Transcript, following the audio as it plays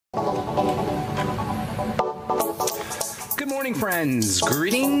morning, friends.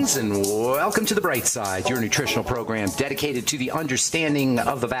 Greetings and welcome to The Bright Side, your nutritional program dedicated to the understanding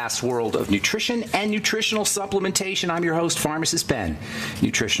of the vast world of nutrition and nutritional supplementation. I'm your host, Pharmacist Ben,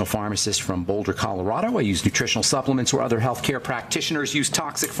 nutritional pharmacist from Boulder, Colorado. I use nutritional supplements where other healthcare practitioners use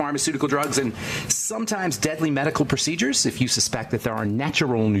toxic pharmaceutical drugs and sometimes deadly medical procedures if you suspect that there are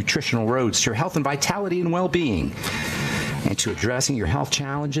natural nutritional roads to your health and vitality and well-being, and to addressing your health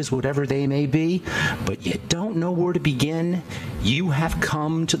challenges, whatever they may be, but you don't know where to begin, you have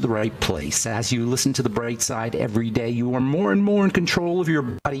come to the right place. As you listen to The Bright Side every day, you are more and more in control of your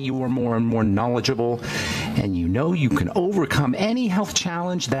body, you are more and more knowledgeable, and you know you can overcome any health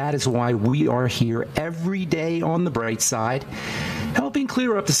challenge. That is why we are here every day on The Bright Side, helping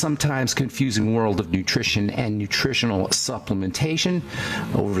clear up the sometimes confusing world of nutrition and nutritional supplementation.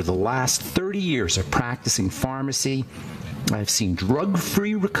 Over the last 30 years of practicing pharmacy, I've seen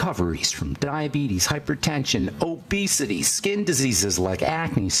drug-free recoveries from diabetes, hypertension, obesity, skin diseases like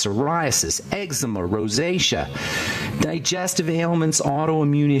acne, psoriasis, eczema, rosacea, digestive ailments,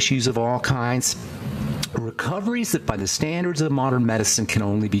 autoimmune issues of all kinds. Recoveries that by the standards of modern medicine can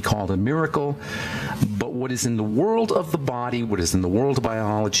only be called a miracle, but what is in the world of the body, what is in the world of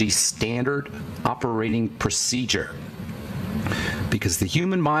biology, standard operating procedure. Because the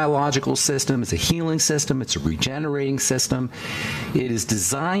human biological system is a healing system, it's a regenerating system. It is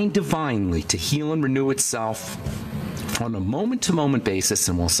designed divinely to heal and renew itself on a moment-to-moment basis,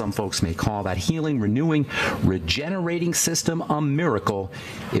 and while some folks may call that healing, renewing, regenerating system a miracle,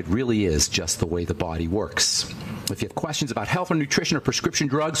 it really is just the way the body works. If you have questions about health or nutrition or prescription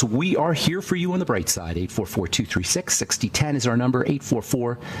drugs, we are here for you on The Bright Side. 844-236-6010 is our number,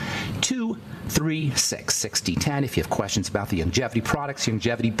 844-236-6010. If you have questions about the longevity products,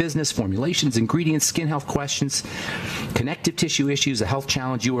 longevity business, formulations, ingredients, skin health questions, connective tissue issues, a health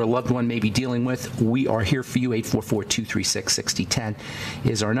challenge you or a loved one may be dealing with, we are here for you. 844-236-6010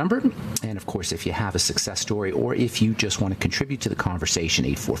 is our number. And of course, if you have a success story or if you just want to contribute to the conversation,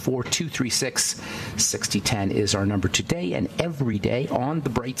 844-236-6010 is our number today and every day on The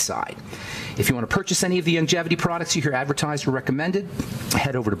Bright Side. If you want to purchase any of the longevity products you hear advertised or recommended,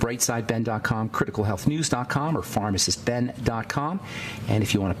 head over to brightsideben.com, criticalhealthnews.com, or pharmacistben.com. And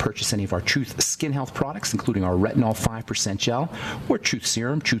if you want to purchase any of our Truth Skin Health products, including our Retinol 5% Gel, or Truth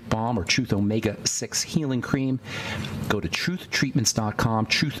Serum, Truth Balm, or Truth Omega-6 Healing Cream, go to truthtreatments.com,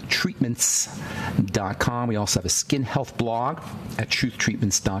 truthtreatments.com. We also have a skin health blog at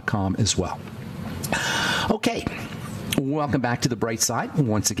truthtreatments.com as well. Okay, welcome back to The Bright Side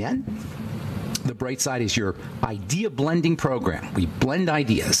once again. The Bright Side is your idea blending program. We blend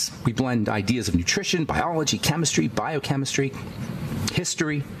ideas. We blend ideas of nutrition, biology, chemistry, biochemistry,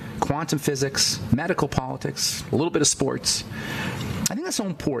 history, quantum physics, medical politics, a little bit of sports. I think that's so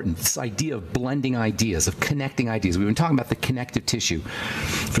important, this idea of blending ideas, of connecting ideas. We've been talking about the connective tissue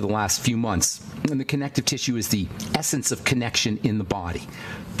for the last few months, and the connective tissue is the essence of connection in the body.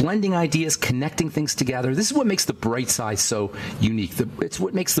 Blending ideas, connecting things together. This is what makes The Bright Side so unique. It's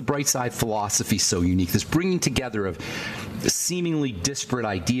what makes The Bright Side philosophy so unique, this bringing together of seemingly disparate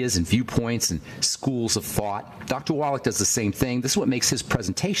ideas and viewpoints and schools of thought. Dr. Wallach does the same thing. This is what makes his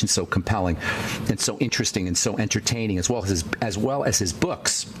presentation so compelling and so interesting and so entertaining, as well as his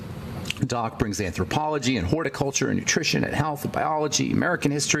books. Doc brings anthropology and horticulture and nutrition and health and biology, American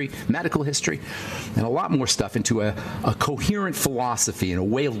history, medical history, and a lot more stuff into a coherent philosophy and a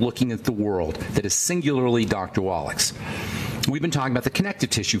way of looking at the world that is singularly Dr. Wallach's. We've been talking about the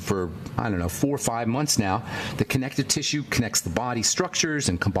connective tissue for, 4 or 5 months now. The connective tissue connects the body's structures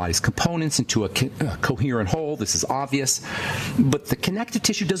and body's components into a coherent whole. This is obvious. But the connective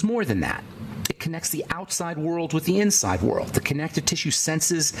tissue does more than that. It connects the outside world with the inside world. The connective tissue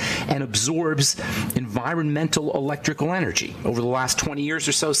senses and absorbs environmental electrical energy. Over the last 20 years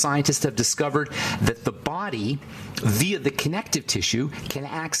or so, scientists have discovered that the body, via the connective tissue, can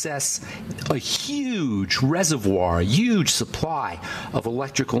access a huge reservoir, a huge supply of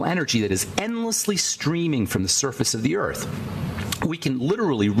electrical energy that is endlessly streaming from the surface of the Earth. We can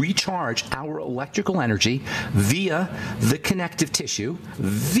literally recharge our electrical energy via the connective tissue,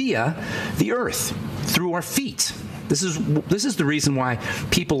 via the earth, through our feet. This is the reason why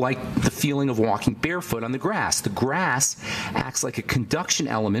people like the feeling of walking barefoot on the grass. The grass acts like a conduction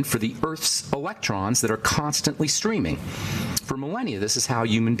element for the Earth's electrons that are constantly streaming for millennia. This is how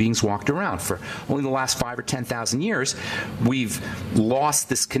human beings walked around. For only the last 5,000 or 10,000 years, we've lost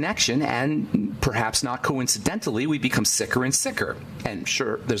this connection, and perhaps not coincidentally, we become sicker and sicker. And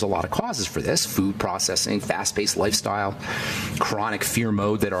sure, there's a lot of causes for this: food processing, fast-paced lifestyle, chronic fear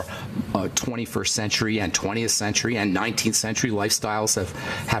mode that our 21st century and 20th century and 19th century lifestyles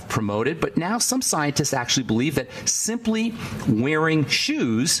have promoted. But now some scientists actually believe that simply wearing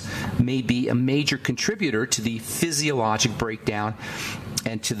shoes may be a major contributor to the physiologic breakdown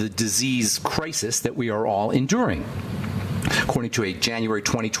and to the disease crisis that we are all enduring. According to a January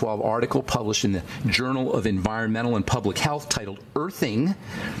 2012 article published in the Journal of Environmental and Public Health titled "Earthing: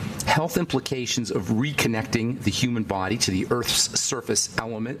 Health Implications of Reconnecting the Human Body to the Earth's Surface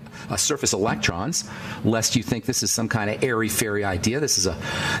Electrons," lest you think this is some kind of airy-fairy idea. This is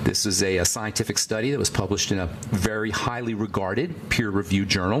a scientific study that was published in a very highly regarded peer-reviewed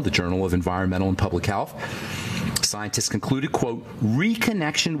journal, the Journal of Environmental and Public Health. Scientists concluded, quote,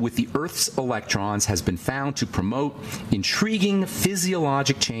 "Reconnection with the Earth's electrons has been found to promote intriguing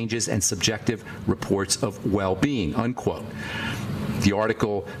physiologic changes and subjective reports of well-being," unquote. The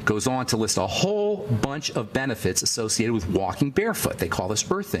article goes on to list a whole bunch of benefits associated with walking barefoot. They call this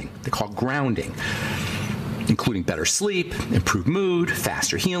earthing. They call it grounding, including better sleep, improved mood,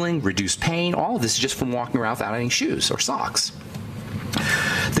 faster healing, reduced pain. All of this is just from walking around without any shoes or socks.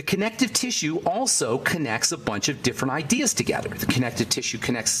 The connective tissue also connects a bunch of different ideas together. The connective tissue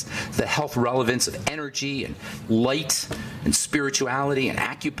connects the health relevance of energy and light and spirituality and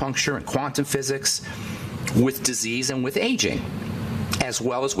acupuncture and quantum physics with disease and with aging, as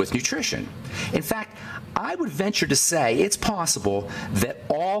well as with nutrition. In fact, I would venture to say it's possible that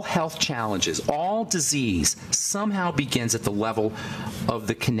all health challenges, all disease, somehow begins at the level of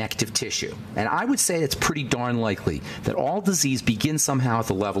the connective tissue. And I would say it's pretty darn likely that all disease begins somehow at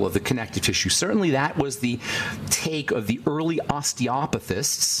the level of the connective tissue. Certainly that was the take of the early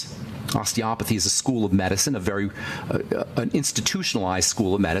osteopathists. Osteopathy is a school of medicine, an institutionalized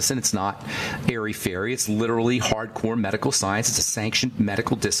school of medicine. It's not airy-fairy. It's literally hardcore medical science. It's a sanctioned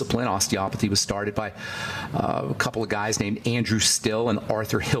medical discipline. Osteopathy was started by a couple of guys named Andrew Still and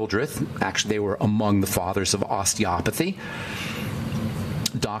Arthur Hildreth. Actually, they were among the fathers of osteopathy.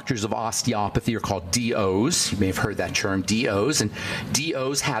 Doctors of osteopathy are called DOs. You may have heard that term, DOs. And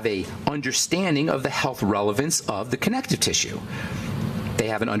DOs have an understanding of the health relevance of the connective tissue. They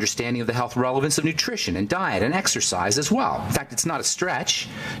have an understanding of the health relevance of nutrition and diet and exercise as well. In fact, it's not a stretch,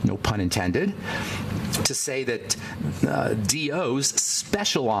 no pun intended, to say that DOs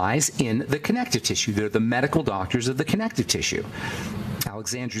specialize in the connective tissue. They're the medical doctors of the connective tissue.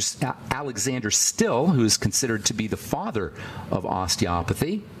 Alexander Still, who is considered to be the father of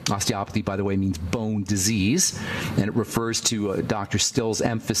osteopathy. Osteopathy, by the way, means bone disease, and it refers to Dr. Still's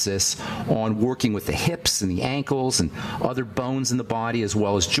emphasis on working with the hips and the ankles and other bones in the body as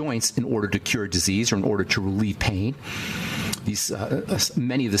well as joints in order to cure disease or in order to relieve pain. These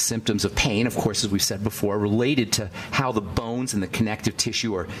many of the symptoms of pain, of course, as we've said before, are related to how the bones and the connective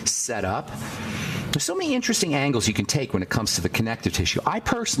tissue are set up. There's so many interesting angles you can take when it comes to the connective tissue. I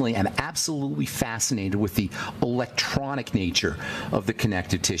personally am absolutely fascinated with the electronic nature of the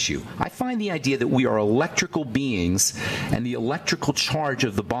connective tissue. I find the idea that we are electrical beings and the electrical charge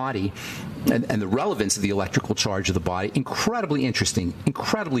of the body and the relevance of the electrical charge of the body incredibly interesting,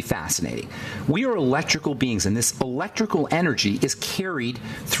 incredibly fascinating. We are electrical beings, and this electrical energy is carried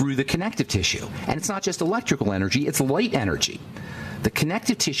through the connective tissue. And it's not just electrical energy, it's light energy. The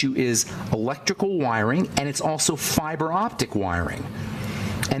connective tissue is electrical wiring, and it's also fiber optic wiring.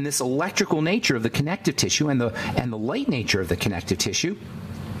 And this electrical nature of the connective tissue and the light nature of the connective tissue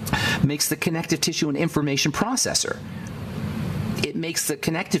makes the connective tissue an information processor. It makes the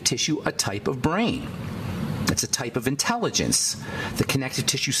connective tissue a type of brain. It's a type of intelligence. The connective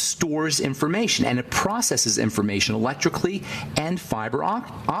tissue stores information, and it processes information electrically and fiber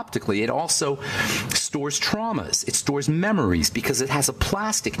optically. It also stores traumas. It stores memories because it has a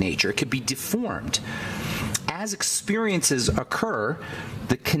plastic nature. It could be deformed. As experiences occur,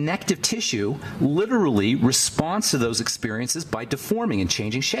 the connective tissue literally responds to those experiences by deforming and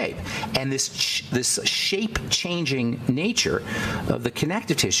changing shape. And this shape-changing nature of the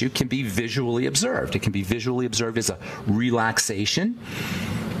connective tissue can be visually observed. It can be visually observed as a relaxation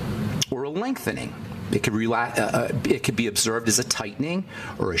or a lengthening. It could be observed as a tightening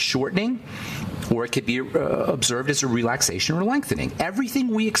or a shortening, or it could be observed as a relaxation or lengthening. Everything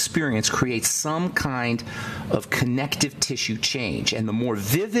we experience creates some kind of connective tissue change, and the more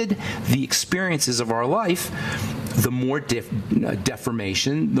vivid the experiences of our life, the more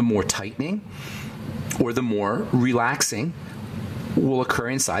deformation, the more tightening, or the more relaxing will occur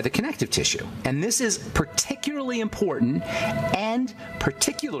inside the connective tissue. And this is particularly important and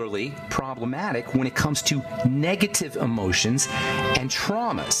particularly problematic when it comes to negative emotions and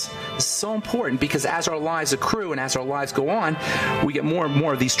traumas. This is so important because as our lives accrue and as our lives go on, we get more and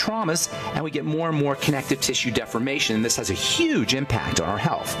more of these traumas and we get more and more connective tissue deformation, and this has a huge impact on our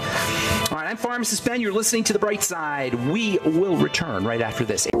health. All right, I'm Pharmacist Ben. You're listening to The Bright Side. We will return right after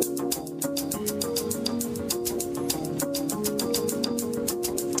this.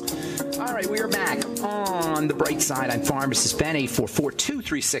 All right, we are back on The Bright Side. I'm Pharmacist Ben.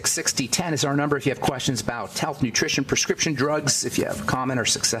 844-236-6010 is our number. If you have questions about health, nutrition, prescription drugs, if you have a comment or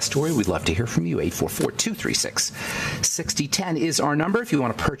success story, we'd love to hear from you. 844-236-6010 is our number. If you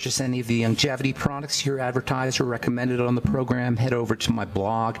want to purchase any of the longevity products here advertised or recommended on the program, head over to my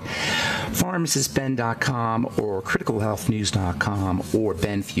blog, pharmacistben.com or criticalhealthnews.com or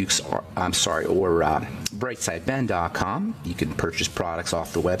brightsideben.com. You can purchase products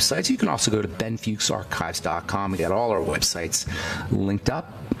off the websites. You can also go to benfuchsarchives.com. We got all our websites linked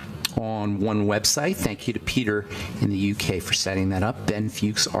up on one website. Thank you to Peter in the UK for setting that up,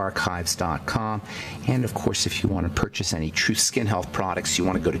 benfuchsarchives.com. And of course, if you want to purchase any Truth Skin Health products, you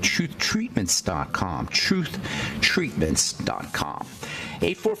want to go to truthtreatments.com, truthtreatments.com.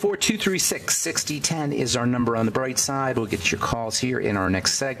 844-236-6010 is our number on The Bright Side. We'll get your calls here in our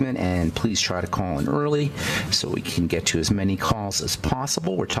next segment, and please try to call in early so we can get to as many calls as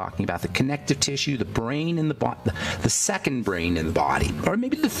possible. We're talking about the connective tissue, the brain in the body, the second brain in the body, or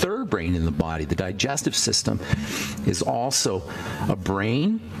maybe the third brain in the body. The digestive system is also a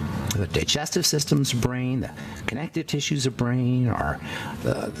brain. The digestive system's a brain, the connective tissue's a brain,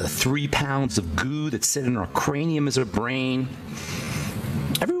 the 3 pounds of goo that sit in our cranium is a brain.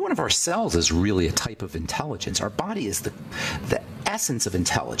 Every one of our cells is really a type of intelligence. Our body is the essence of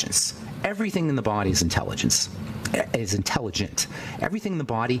intelligence. Everything in the body is intelligent. Everything in the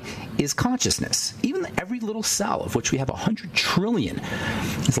body is consciousness. Even every little cell, of which we have 100 trillion,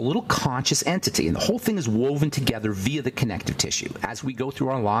 is a little conscious entity, and the whole thing is woven together via the connective tissue. As we go through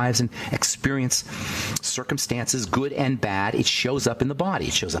our lives and experience circumstances, good and bad, it shows up in the body.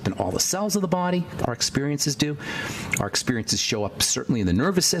 It shows up in all the cells of the body. Our experiences do. Our experiences show up certainly in the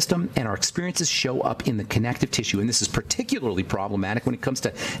nervous system, and our experiences show up in the connective tissue. And this is particularly problematic when it comes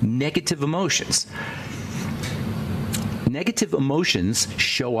to negative emotions. Negative emotions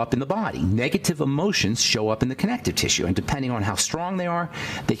show up in the body. Negative emotions show up in the connective tissue, and depending on how strong they are,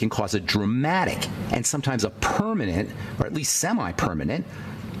 they can cause a dramatic and sometimes a permanent, or at least semi-permanent,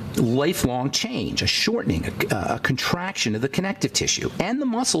 lifelong change, a shortening, a contraction of the connective tissue, and the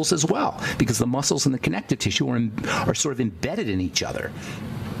muscles as well, because the muscles and the connective tissue are sort of embedded in each other.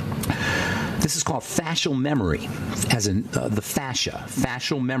 This is called fascial memory, as in the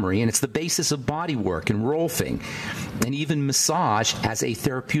fascial memory, and it's the basis of body work and rolfing, and even massage as a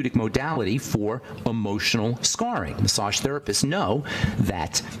therapeutic modality for emotional scarring. Massage therapists know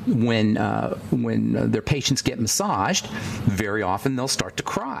that when their patients get massaged, very often they'll start to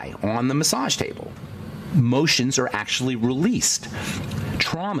cry on the massage table. Emotions are actually released.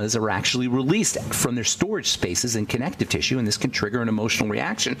 Traumas are actually released from their storage spaces in connective tissue, and this can trigger an emotional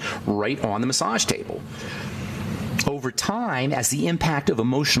reaction right on the massage table. Over time, as the impact of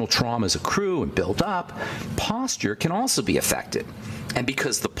emotional traumas accrue and build up, posture can also be affected. And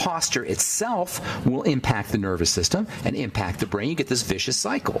because the posture itself will impact the nervous system and impact the brain, you get this vicious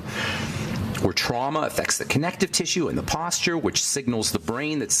cycle, where trauma affects the connective tissue and the posture, which signals the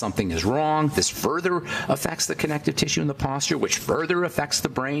brain that something is wrong. This further affects the connective tissue and the posture, which further affects the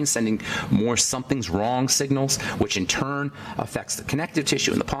brain, sending more something's wrong signals, which in turn affects the connective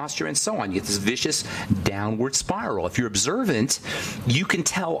tissue and the posture, and so on. You get this vicious downward spiral. If you're observant, you can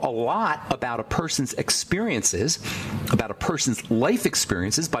tell a lot about a person's experiences, about a person's life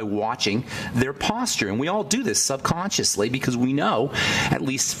experiences, by watching their posture. And we all do this subconsciously because we know, at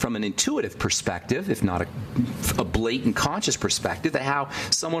least from an intuitive perspective, if not a blatant conscious perspective, that how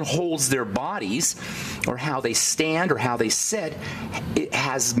someone holds their bodies or how they stand or how they sit, it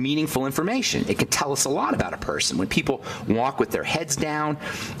has meaningful information. It can tell us a lot about a person. When people walk with their heads down,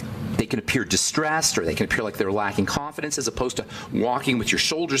 they can appear distressed, or they can appear like they're lacking confidence, as opposed to walking with your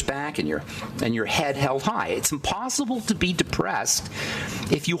shoulders back and your head held high. It's impossible to be depressed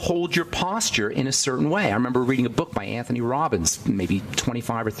if you hold your posture in a certain way. I remember reading a book by Anthony Robbins maybe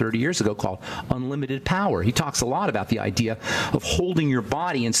 25 or 30 years ago called Unlimited Power. He talks a lot about the idea of holding your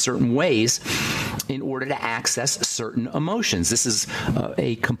body in certain ways in order to access certain emotions. This is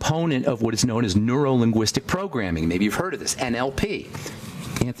a component of what is known as neuro-linguistic programming. Maybe you've heard of this, NLP.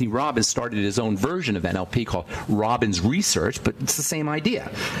 Anthony Robbins started his own version of NLP called Robbins Research, but it's the same idea.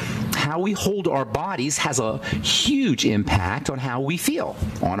 how we hold our bodies has a huge impact on how we feel,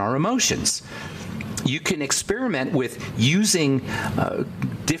 on our emotions. You can experiment with using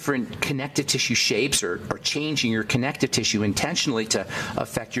different connective tissue shapes or changing your connective tissue intentionally to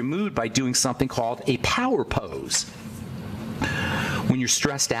affect your mood by doing something called a power pose. When you're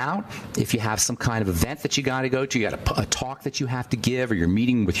stressed out, if you have some kind of event that you got to go to, you got a talk that you have to give, or you're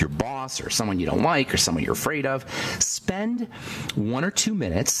meeting with your boss or someone you don't like or someone you're afraid of, spend 1 or 2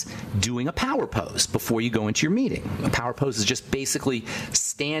 minutes doing a power pose before you go into your meeting. A power pose is just basically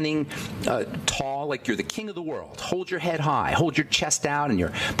standing tall like you're the king of the world. Hold your head high, hold your chest out,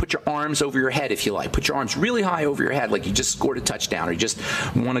 and put your arms over your head if you like. Put your arms really high over your head like you just scored a touchdown or you just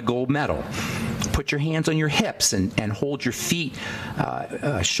won a gold medal. Put your hands on your hips and hold your feet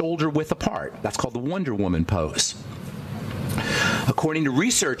shoulder width apart. That's called the Wonder Woman pose. According to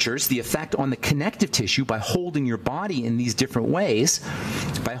researchers, the effect on the connective tissue by holding your body in these different ways,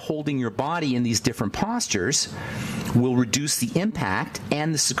 by holding your body in these different postures, will reduce the impact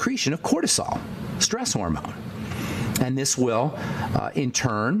and the secretion of cortisol, stress hormone. And this will, in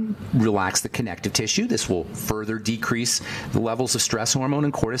turn, relax the connective tissue. This will further decrease the levels of stress hormone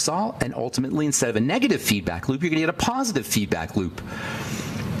and cortisol. And ultimately, instead of a negative feedback loop, you're going to get a positive feedback loop.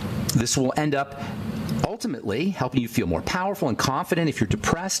 This will end up ultimately helping you feel more powerful and confident. If you're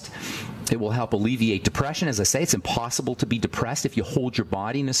depressed, it will help alleviate depression. As I say, it's impossible to be depressed if you hold your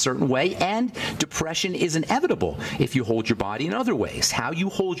body in a certain way, and depression is inevitable if you hold your body in other ways. How you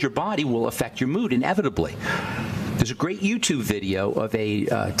hold your body will affect your mood inevitably. There's a great YouTube video of a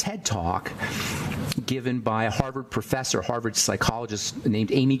TED Talk given by a Harvard professor, Harvard psychologist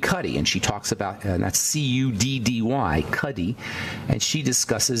named Amy Cuddy, and she talks about, and that's C-U-D-D-Y, Cuddy, and she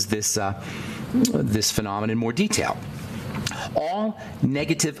discusses this phenomenon in more detail. All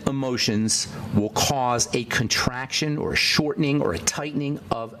negative emotions will cause a contraction or a shortening or a tightening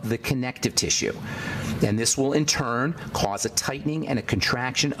of the connective tissue. And this will in turn cause a tightening and a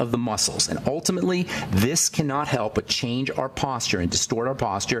contraction of the muscles. And ultimately, this cannot help but change our posture and distort our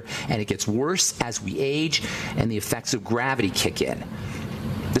posture. And it gets worse as we age and the effects of gravity kick in.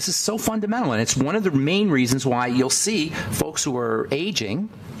 This is so fundamental, and it's one of the main reasons why you'll see folks who are aging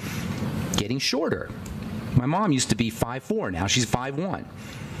getting shorter. My mom used to be 5'4", now she's 5'1".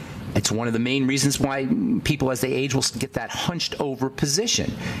 It's one of the main reasons why people as they age will get that hunched over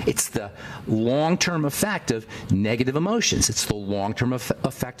position. It's the long-term effect of negative emotions. It's the long-term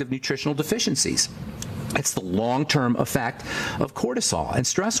effect of nutritional deficiencies. It's the long-term effect of cortisol and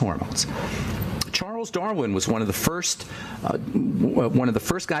stress hormones. Charles Darwin was one of the first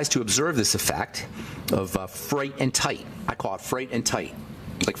guys to observe this effect of fright and tight. I call it fright and tight.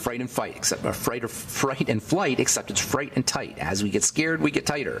 Like fright and fight, except fright and flight, except it's fright and tight. As we get scared, we get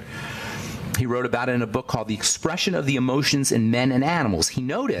tighter. He wrote about it in a book called The Expression of the Emotions in Men and Animals. He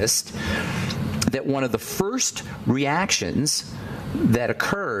noticed that one of the first reactions that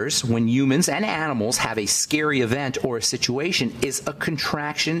occurs when humans and animals have a scary event or a situation is a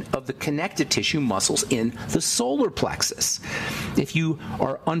contraction of the connective tissue muscles in the solar plexus. If you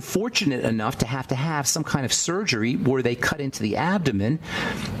are unfortunate enough to have some kind of surgery where they cut into the abdomen,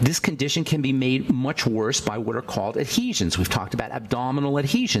 this condition can be made much worse by what are called adhesions. We've talked about abdominal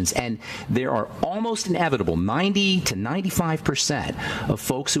adhesions, and there are almost inevitable 90 to 95% of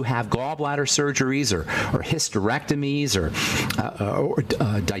folks who have gallbladder surgeries or hysterectomies or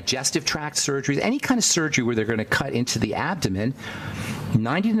digestive tract surgeries, any kind of surgery where they're going to cut into the abdomen,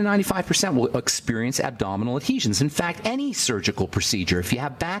 90 to 95% will experience abdominal adhesions. In fact, any surgical procedure, if you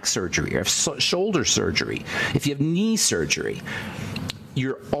have back surgery, or shoulder surgery, if you have knee surgery,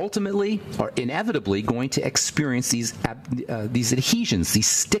 you're ultimately or inevitably going to experience these adhesions, these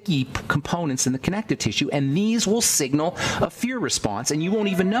sticky components in the connective tissue, and these will signal a fear response, and you won't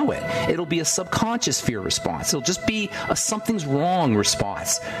even know it. It'll be a subconscious fear response. It'll just be a something's wrong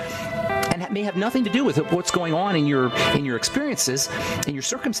response. And it may have nothing to do with what's going on in your experiences, in your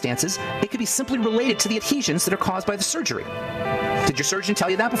circumstances. It could be simply related to the adhesions that are caused by the surgery. Did your surgeon tell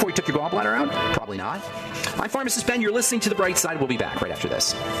you that before you took your gallbladder out? Probably not. I'm Pharmacist Ben. You're listening to The Bright Side. We'll be back right after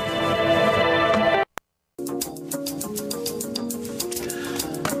this.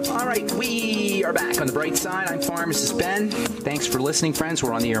 All right, we are back on The Bright Side. I'm Pharmacist Ben. Thanks for listening, friends.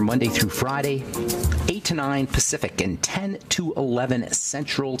 We're on the air Monday through Friday, 8 to 9 Pacific and 10 to 11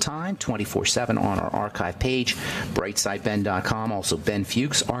 Central Time, 24/7 on our archive page, brightsideben.com, also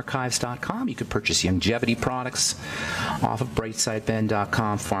benfuchsarchives.com. You can purchase longevity products off of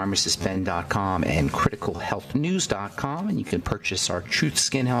brightsideben.com, pharmacistben.com, and criticalhealthnews.com. And you can purchase our Truth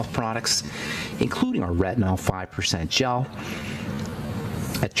Skin Health products, including our retinol 5% gel,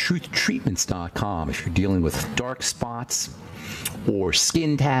 at truthtreatments.com if you're dealing with dark spots or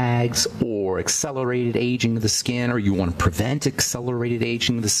skin tags or accelerated aging of the skin, or you want to prevent accelerated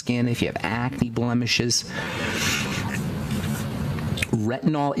aging of the skin if you have acne blemishes.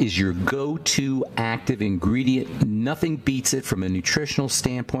 Retinol is your go-to active ingredient. Nothing beats it from a nutritional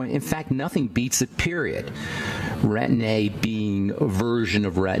standpoint. In fact, nothing beats it, period. Retin-A being a version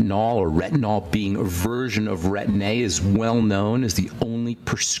of retinol, or retinol being a version of Retin-A, is well known as the only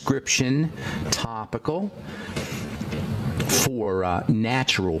prescription topical for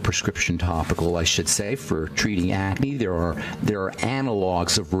natural prescription topical, I should say, for treating acne. There are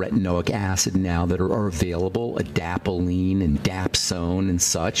analogs of retinoic acid now that are available, adapalene and dapsone and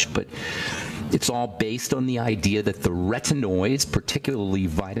such, but it's all based on the idea that the retinoids, particularly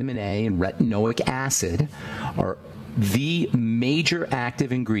vitamin A and retinoic acid, are the major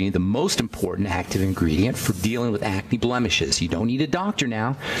active ingredient, the most important active ingredient for dealing with acne blemishes. You don't need a doctor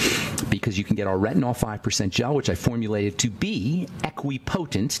now, because you can get our retinol 5% gel, which I formulated to be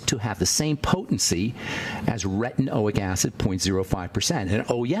equipotent, to have the same potency as retinoic acid, 0.05%. And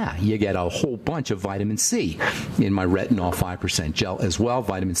oh yeah, you get a whole bunch of vitamin C in my retinol 5% gel as well,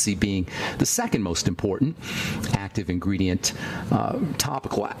 vitamin C being the second most important active ingredient,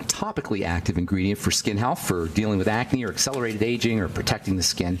 topically active ingredient for skin health, for dealing with acne or accelerated aging or protecting the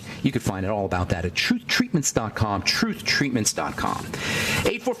skin. You can find out all about that at truthtreatments.com, truthtreatments.com.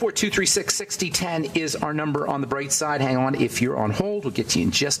 844-236-6010 is our number on the bright side. Hang on if you're on hold. We'll get to you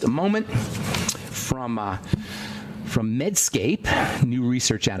in just a moment. From Medscape, new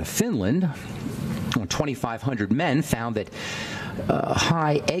research out of Finland on 2,500 men found that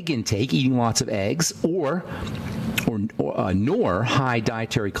high egg intake, eating lots of eggs, nor high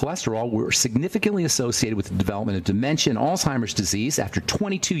dietary cholesterol were significantly associated with the development of dementia and Alzheimer's disease after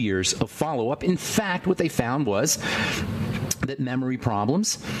 22 years of follow-up. In fact, what they found was that memory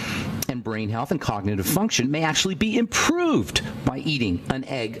problems and brain health and cognitive function may actually be improved by eating an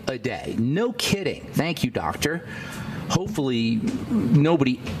egg a day. No kidding. Thank you, doctor. Hopefully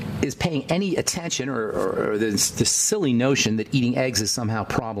nobody is paying any attention, or this silly notion that eating eggs is somehow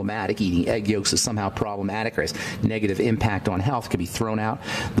problematic, eating egg yolks is somehow problematic or has negative impact on health, can be thrown out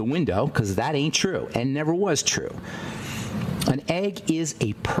the window, because that ain't true and never was true. An egg is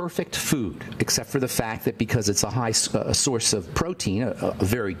a perfect food, except for the fact that because it's a high source of protein, a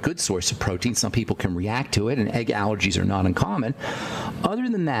very good source of protein, some people can react to it, and egg allergies are not uncommon. Other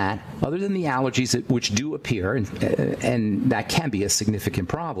than that, other than the allergies which do appear, and that can be a significant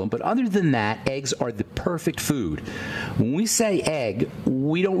problem, but other than that, eggs are the perfect food. When we say egg,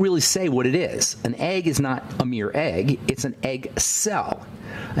 we don't really say what it is. An egg is not a mere egg, it's an egg cell.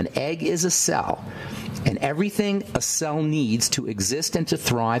 An egg is a cell. And everything a cell needs to exist and to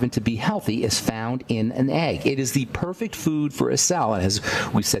thrive and to be healthy is found in an egg. It is the perfect food for a cell. And as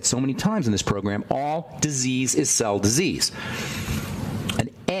we've said so many times in this program, all disease is cell disease. An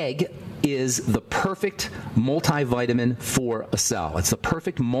egg is the perfect multivitamin for a cell. It's the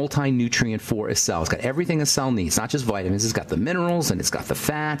perfect multi-nutrient for a cell. It's got everything a cell needs, not just vitamins. It's got the minerals, and it's got the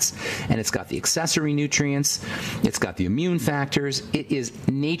fats, and it's got the accessory nutrients. It's got the immune factors. It is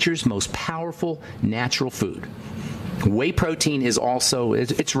nature's most powerful natural food. Whey protein is also,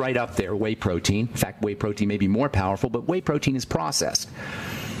 it's right up there, whey protein. In fact, whey protein may be more powerful, but whey protein is processed.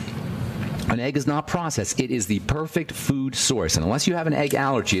 An egg is not processed. It is the perfect food source. And unless you have an egg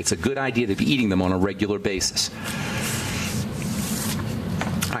allergy, it's a good idea to be eating them on a regular basis.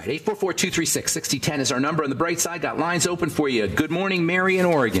 All right, 844-236-6010 is our number on the bright side. Got lines open for you. Good morning, Mary in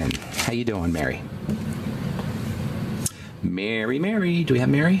Oregon. How you doing, Mary? Mary. Do we have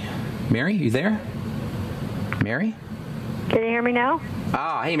Mary? Mary, you there? Mary? Can you hear me now?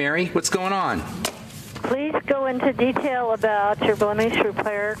 Ah, hey, Mary. What's going on? Please go into detail about your blemish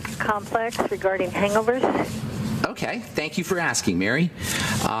repair complex regarding hangovers. Okay, thank you for asking, Mary.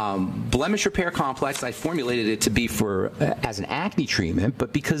 Blemish repair complex, I formulated it to be for as an acne treatment,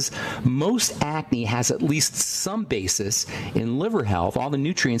 but because most acne has at least some basis in liver health, all the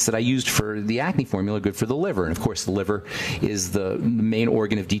nutrients that I used for the acne formula are good for the liver. And of course, the liver is the main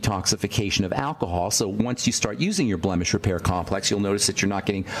organ of detoxification of alcohol. So once you start using your blemish repair complex, you'll notice that you're not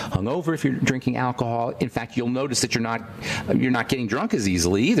getting hungover if you're drinking alcohol. In fact, you'll notice that you're not getting drunk as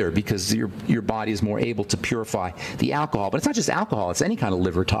easily either, because your body is more able to purify the alcohol. But it's not just alcohol, it's any kind of liver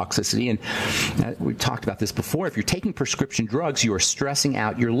liver toxicity. And we talked about this before. If you're taking prescription drugs, you are stressing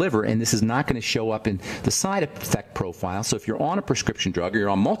out your liver, and this is not going to show up in the side effect profile. So if you're on a prescription drug or you're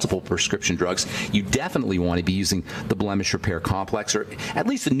on multiple prescription drugs, you definitely want to be using the blemish repair complex, or at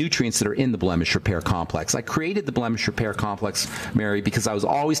least the nutrients that are in the blemish repair complex. I created the blemish repair complex, Mary, because I was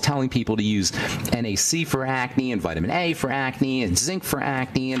always telling people to use NAC for acne and vitamin A for acne and zinc for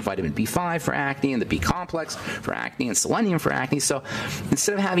acne and vitamin B5 for acne and the B complex for acne and selenium for acne. So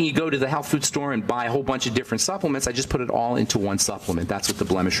instead of having you go to the health food store and buy a whole bunch of different supplements, I just put it all into one supplement. That's what the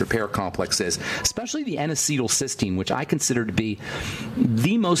blemish repair complex is, especially the N-acetylcysteine, which I consider to be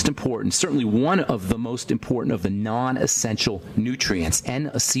the most important, certainly one of the most important of the non-essential nutrients,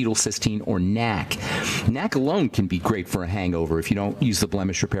 N-acetylcysteine or NAC. NAC alone can be great for a hangover if you don't use the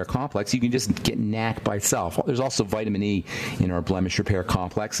blemish repair complex. You can just get NAC by itself. There's also vitamin E in our blemish repair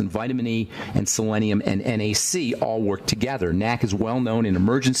complex, and vitamin E and selenium and NAC all work together. NAC is well known in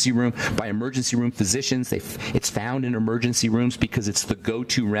emergency room by emergency room physicians. It's found in emergency rooms because it's the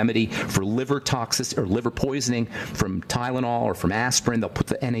go-to remedy for liver toxicity or liver poisoning from Tylenol or from aspirin. They'll put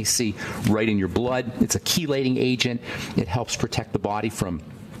the NAC right in your blood. It's a chelating agent. It helps protect the body from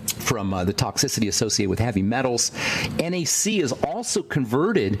the toxicity associated with heavy metals. NAC is also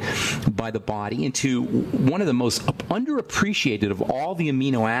converted by the body into one of the most underappreciated of all the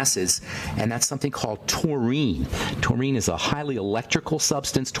amino acids, and that's something called taurine. Taurine is a highly electrical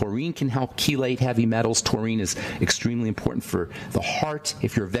substance. Taurine can help chelate heavy metals. Taurine is extremely important for the heart.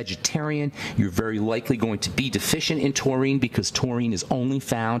 If you're a vegetarian, you're very likely going to be deficient in taurine because taurine is only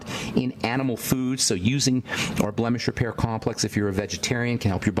found in animal foods. So using our blemish repair complex, if you're a vegetarian,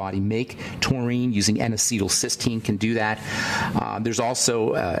 can help your body make taurine. Using N-acetylcysteine can do that. There's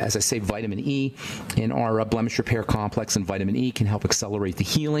also, as I say, vitamin E in our blemish repair complex, and vitamin E can help accelerate the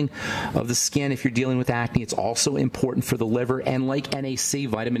healing of the skin if you're dealing with acne. It's also important for the liver, and like NAC,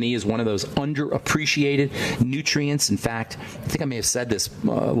 vitamin E is one of those underappreciated nutrients. In fact, I think I may have said this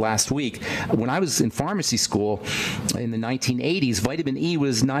last week. When I was in pharmacy school in the 1980s, vitamin E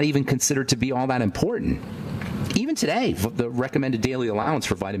was not even considered to be all that important. Even today, the recommended daily allowance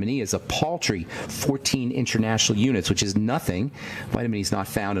for vitamin E is a paltry 14 international units, which is nothing. Vitamin E is not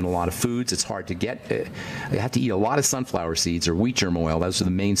found in a lot of foods. It's hard to get. You have to eat a lot of sunflower seeds or wheat germ oil. Those are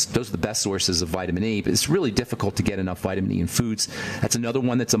the best sources of vitamin E, but it's really difficult to get enough vitamin E in foods. That's another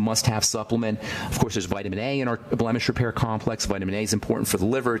one that's a must-have supplement. Of course, there's vitamin A in our blemish repair complex. Vitamin A is important for the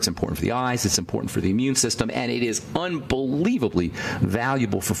liver. It's important for the eyes. It's important for the immune system, and it is unbelievably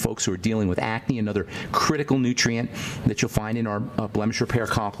valuable for folks who are dealing with acne. Another critical nutrient that you'll find in our blemish repair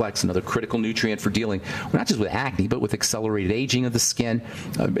complex, another critical nutrient for dealing not just with acne, but with accelerated aging of the skin.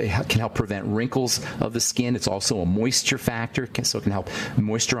 It can help prevent wrinkles of the skin. It's also a moisture factor, so it can help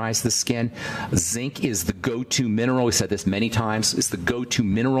moisturize the skin. Zinc is the go-to mineral. We said this many times. It's the go-to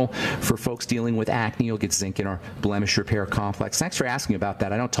mineral for folks dealing with acne. You'll get zinc in our blemish repair complex. Thanks for asking about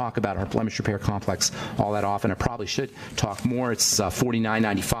that. I don't talk about our blemish repair complex all that often. I probably should talk more. It's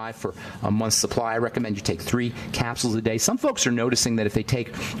 $49.95 for a month's supply. I recommend you take 3 capsules a day. Some folks are noticing that if they take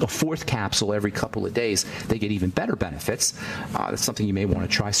a 4th capsule every couple of days, they get even better benefits. That's something you may want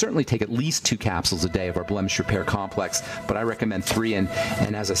to try. Certainly take at least 2 capsules a day of our blemish repair complex, but I recommend 3. And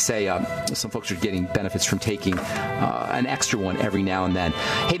as I say, some folks are getting benefits from taking an extra one every now and then.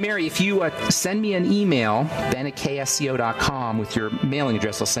 Hey, Mary, if you send me an email, ben@ksco.com, with your mailing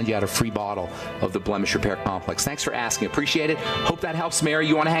address, I'll send you out a free bottle of the blemish repair complex. Thanks for asking. Appreciate it. Hope that helps, Mary.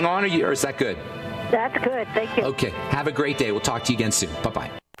 You want to hang on, or is that good? That's good. Thank you. Okay. Have a great day. We'll talk to you again soon.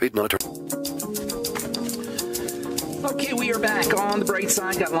 Bye-bye. Okay, we are back on the bright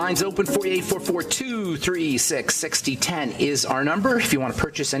side. Got lines open for you. 844-236-6010 is our number. If you want to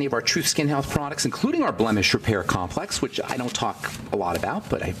purchase any of our Truth Skin Health products, including our blemish repair complex, which I don't talk a lot about,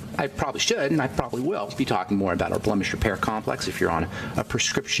 but I probably should, and I probably will be talking more about our blemish repair complex. If you're on a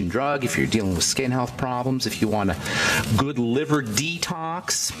prescription drug, if you're dealing with skin health problems, if you want a good liver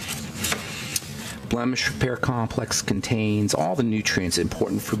detox, blemish repair complex contains all the nutrients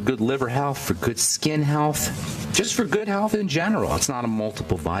important for good liver health, for good skin health, just for good health in general. It's not a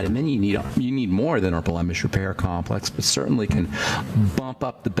multiple vitamin. You need more than our blemish repair complex, but certainly can bump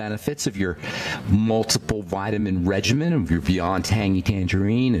up the benefits of your multiple vitamin regimen, of your Beyond Tangy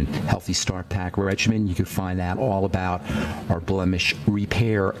Tangerine and Healthy Start Pack regimen. You can find out all about our blemish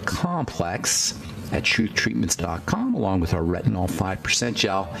repair complex at truthtreatments.com, along with our retinol 5%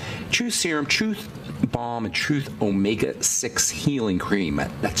 gel, Truth Serum, Truth Balm, and Truth Omega-6 Healing Cream.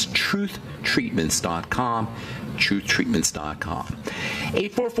 That's truthtreatments.com, truthtreatments.com.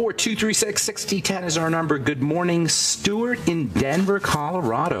 844-236-6010 is our number. Good morning, Stuart in Denver,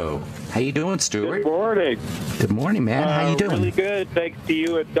 Colorado. How you doing, Stuart? Good morning. Good morning, man. How you doing? Really good. Thanks to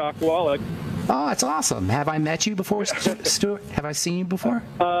you and Doc Wallach. Oh, it's awesome. Have I met you before, Stuart? Have I seen you before?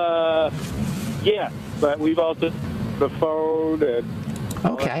 Yeah, but we've also the phone and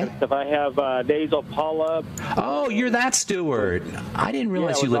okay. If I have nasal polyp. Oh, you're that Stuart. I didn't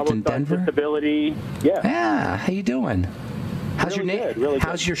realize you lived in Denver. Disability. Yeah. Yeah. How you doing? How's really your really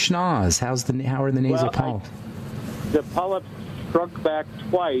How's your schnoz? How are the nasal polyps? The polyps shrunk back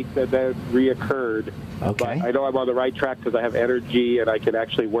twice and then reoccurred. Okay. But I know I'm on the right track because I have energy and I can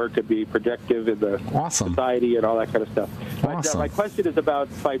actually work and be productive in the society and all that kind of stuff. Awesome. My question is about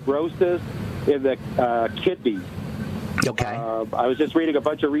fibrosis in the kidneys. Okay. I was just reading a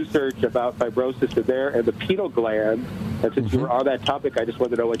bunch of research about fibrosis in there and the pineal gland. And since you were on that topic, I just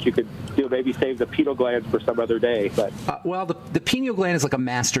wanted to know what you could do. Maybe save the pineal gland for some other day. But well, the pineal gland is like a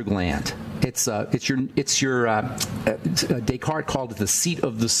master gland. It's your Descartes called it the seat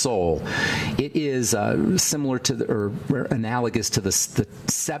of the soul. It is similar to or analogous to the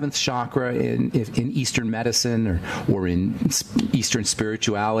seventh chakra in Eastern medicine or in Eastern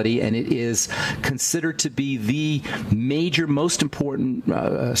spirituality, and it is considered to be the major, most important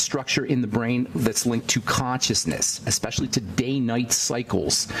structure in the brain that's linked to consciousness, especially to day-night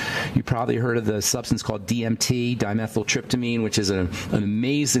cycles. You probably heard of the substance called DMT, dimethyltryptamine, which is an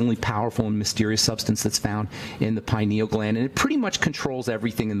amazingly powerful and mysterious substance that's found in the pineal gland, and it pretty much controls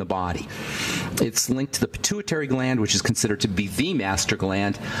everything in the body. It's linked to the pituitary gland, which is considered to be the master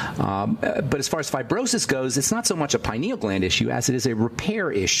gland. But as far as fibrosis goes, it's not so much a pineal gland issue as it is a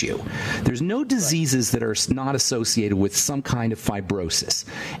repair issue. There's no diseases that are not associated with some kind of fibrosis,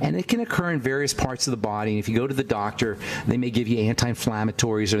 and it can occur in various parts of the body. And if you go to the doctor, they may give you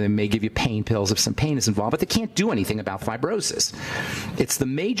anti-inflammatories or they may give you pain pills if some pain is involved, but they can't do anything about fibrosis. It's the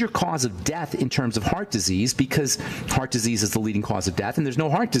major cause of death in terms of heart disease, because heart disease is the leading cause of death, and there's no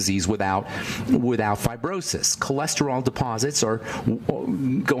heart disease without fibrosis. Cholesterol deposits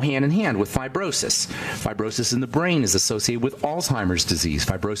go hand in hand with fibrosis. Fibrosis in the brain is associated with Alzheimer's disease.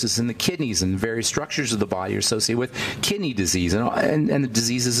 Fibrosis in the kidneys and various structures of the body are associated with kidney disease and the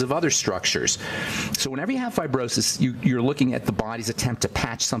diseases of other structures. So whenever you have fibrosis, you're looking at the body's attempt to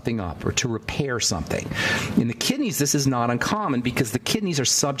patch something up or to repair something. In the kidneys, this is not uncommon because the kidneys are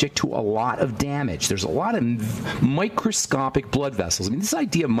subject to a lot of damage. There's a lot of microscopic blood vessels. I mean, this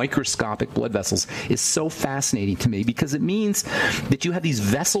idea of microscopic blood vessels is so fascinating to me because it means that you have these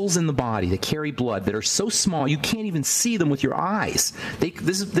vessels in the body that carry blood that are so small you can't even see them with your eyes.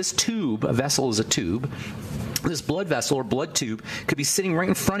 This tube, a vessel is a tube. This blood vessel or blood tube could be sitting right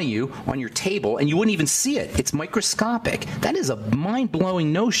in front of you on your table and you wouldn't even see it. It's microscopic. That is a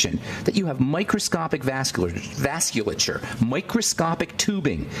mind-blowing notion that you have microscopic vasculature, microscopic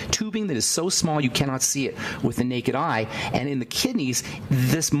tubing that is so small you cannot see it with the naked eye. And in the kidneys,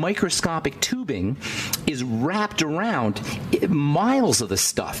 this microscopic tubing is wrapped around, miles of the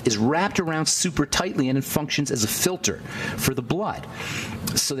stuff is wrapped around super tightly, and it functions as a filter for the blood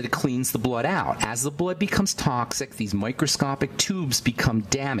so that it cleans the blood out. As the blood becomes toxic, these microscopic tubes become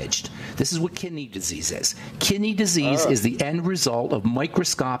damaged. This is what kidney disease is. Kidney disease is the end result of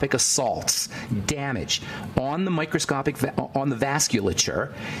microscopic assaults, damage on the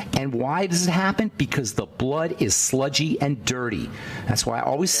vasculature. And why does it happen? Because the blood is sludgy and dirty. That's why I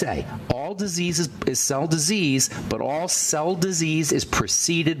always say all disease is cell disease, but all cell disease is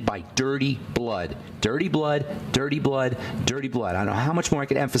preceded by dirty blood. Dirty blood, dirty blood, dirty blood. I don't know how much more I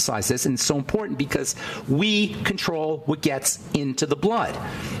could emphasize this, and it's so important because we control what gets into the blood.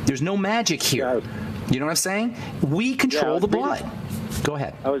 There's no magic here. You know what I'm saying? We control the blood. Go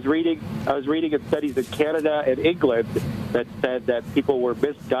ahead. I was reading in studies in Canada and England that said that people were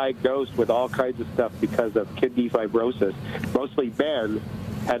misdiagnosed with all kinds of stuff because of kidney fibrosis. Mostly men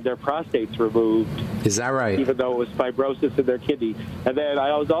had their prostates removed. Is that right? Even though it was fibrosis in their kidney. And then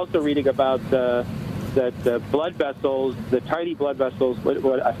I was also reading about that the blood vessels, the tiny blood vessels,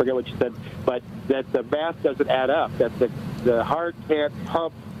 I forget what you said, but that the mass doesn't add up, that the heart can't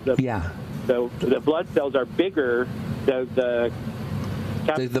pump the blood cells are bigger than the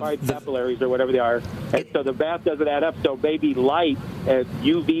capillaries or whatever they are, and so the math doesn't add up. So maybe light, and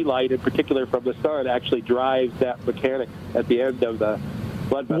UV light in particular from the sun, actually drives that mechanic at the end of the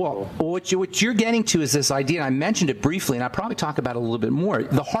blood vessel. Well, what you're getting to is this idea, and I mentioned it briefly, and I'll probably talk about it a little bit more.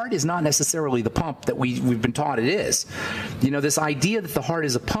 The heart is not necessarily the pump that we've been taught it is. You know, this idea that the heart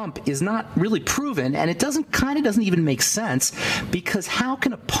is a pump is not really proven, and it doesn't even make sense, because how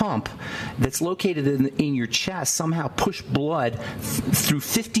can a pump that's located in your chest somehow push blood through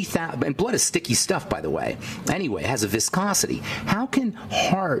 50,000, and blood is sticky stuff, by the way. Anyway, it has a viscosity. How can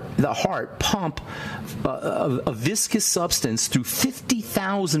the heart pump a viscous substance through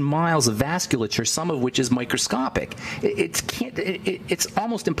 50,000 miles of vasculature, some of which is microscopic? It's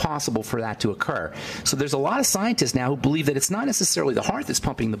almost impossible for that to occur. So there's a lot of scientists now who believe that it's not necessarily the heart that's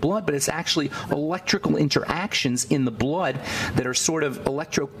pumping the blood, but it's actually electrical interactions in the blood that are sort of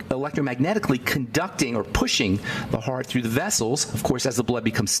electromagnetically conducting or pushing the heart through the vessels. Of course, as the blood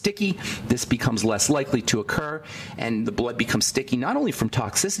becomes sticky, this becomes less likely to occur, and the blood becomes sticky not only from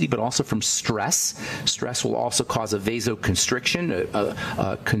toxicity but also from stress. Stress will also cause a vasoconstriction,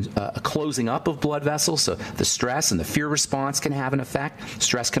 a closing up of blood vessels. So the stress and the fear response can have an effect.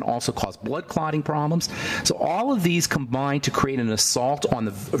 Stress can also cause blood clotting problems. So all of these combine to create an assault on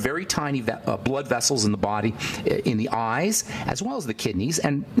the very tiny blood vessels in the body, in the eyes, as well as the kidneys.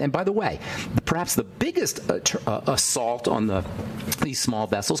 And by the way, perhaps the biggest assault on these small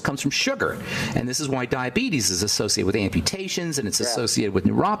vessels comes from sugar. And this is why diabetes is associated with amputations, and it's associated with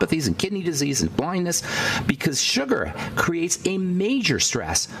neuropathies and kidney disease and blindness, because sugar creates a major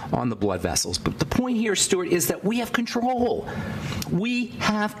stress on the blood vessels. But the point here, Stuart, is that we have control. We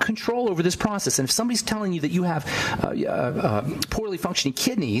have control over this process. And if somebody's telling you that you have poorly functioning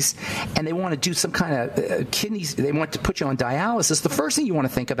kidneys, and they want to do some kind of kidneys, they want to put you on dialysis, the first thing you want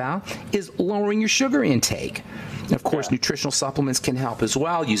to think about is lowering your sugar intake. And of course, nutritional supplements can help as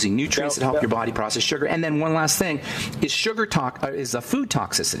well, using nutrients that help your body process sugar. And then one last thing is is a food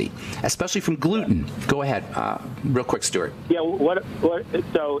toxicity, especially from gluten. Go ahead, real quick, Stuart. Yeah.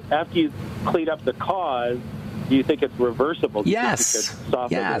 So after you clean up the cause, do you think it's reversible? Yes.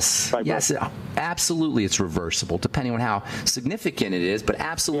 Yes. Absolutely, it's reversible, depending on how significant it is. But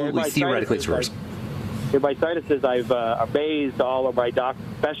absolutely, theoretically, it's reversible. In my sinuses, I've amazed all of my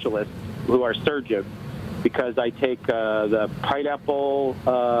specialists who are surgeons, because I take the pineapple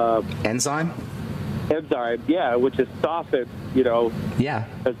enzyme, which is softened,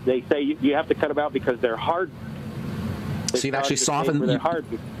 because they say you have to cut them out because they're hard. So you've actually softened.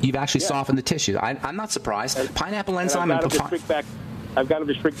 You've actually softened the tissue. I'm not surprised. Pineapple enzyme and I've got them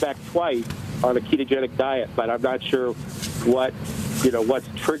to shrink back twice on a ketogenic diet, but I'm not sure what's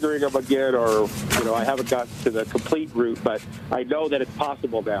triggering them again, or I haven't gotten to the complete route, but I know that it's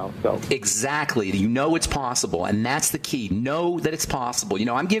possible now. So exactly, you know it's possible, and that's the key. Know that it's possible.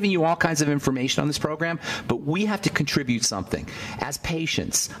 I'm giving you all kinds of information on this program, but we have to contribute something as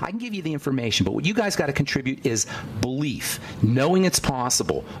patients. I can give you the information, but what you guys got to contribute is belief, knowing it's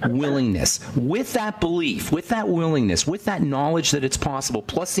possible, willingness. With that belief, with that willingness, with that knowledge that it's possible,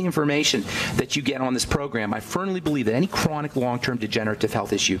 plus the information that you get on this program, I firmly believe that any chronic long-term degenerative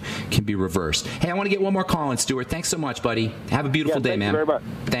health issue can be reversed. Hey, I want to get one more call in, Stuart. Thanks so much, buddy. Have a beautiful day, man. Thank you very much.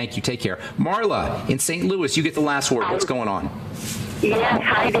 Thank you. Take care. Marla in St. Louis, you get the last word. What's going on? Yes,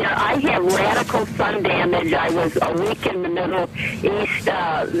 hi there. I have radical sun damage. I was a week in the Middle East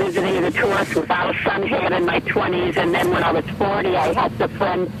visiting the tourists without a sun hat in my 20s, and then when I was 40, I helped a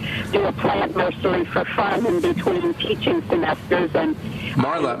friend do a plant nursery for fun in between teaching semesters. And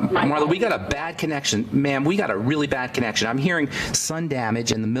Marla, we got a bad connection. Ma'am, we got a really bad connection. I'm hearing sun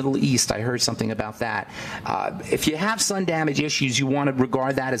damage in the Middle East. I heard something about that. If you have sun damage issues, you want to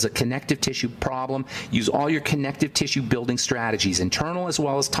regard that as a connective tissue problem. Use all your connective tissue building strategies, internal as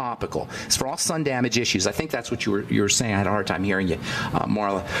well as topical. It's for all sun damage issues. I think that's what you were saying. I had a hard time hearing you,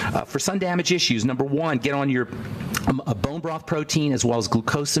 Marla. For sun damage issues, number one, get on your bone broth protein as well as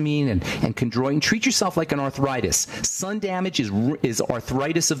glucosamine and chondroitin. Treat yourself like an arthritis. Sun damage is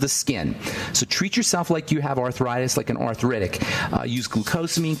arthritis of the skin. So treat yourself like you have arthritis, like an arthritic. Use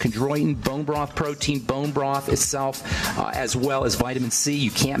glucosamine, chondroitin, bone broth protein, bone broth itself, as well as vitamin C.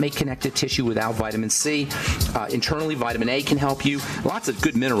 You can't make connective tissue without vitamin C. Internally, vitamin A can help you. Lots of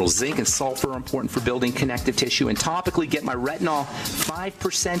good minerals. Zinc and sulfur are important for building connective tissue. And topically, get my retinol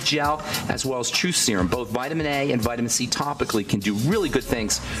 5% gel as well as Truth Serum. Both vitamin A and vitamin C topically can do really good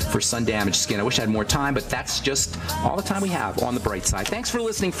things for sun damaged skin. I wish I had more time, but that's just all the time we have on The Bright Side. Thanks for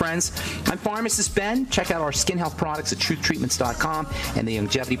listening, friends. I'm Pharmacist Ben. Check out our skin health products at truthtreatments.com and the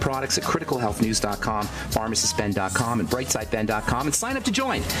longevity products at criticalhealthnews.com, pharmacistben.com, and brightsideben.com. And sign up to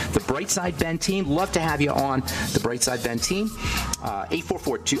join the Brightside Ben team. Love to have you on the Brightside Ben team.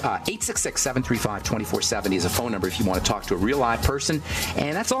 866-735-2470 is a phone number if you want to talk to a real live person.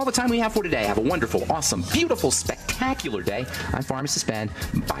 And that's all the time we have for today. Have a wonderful, awesome, beautiful, spectacular day. I'm Pharmacist Ben.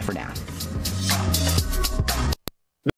 Bye for now.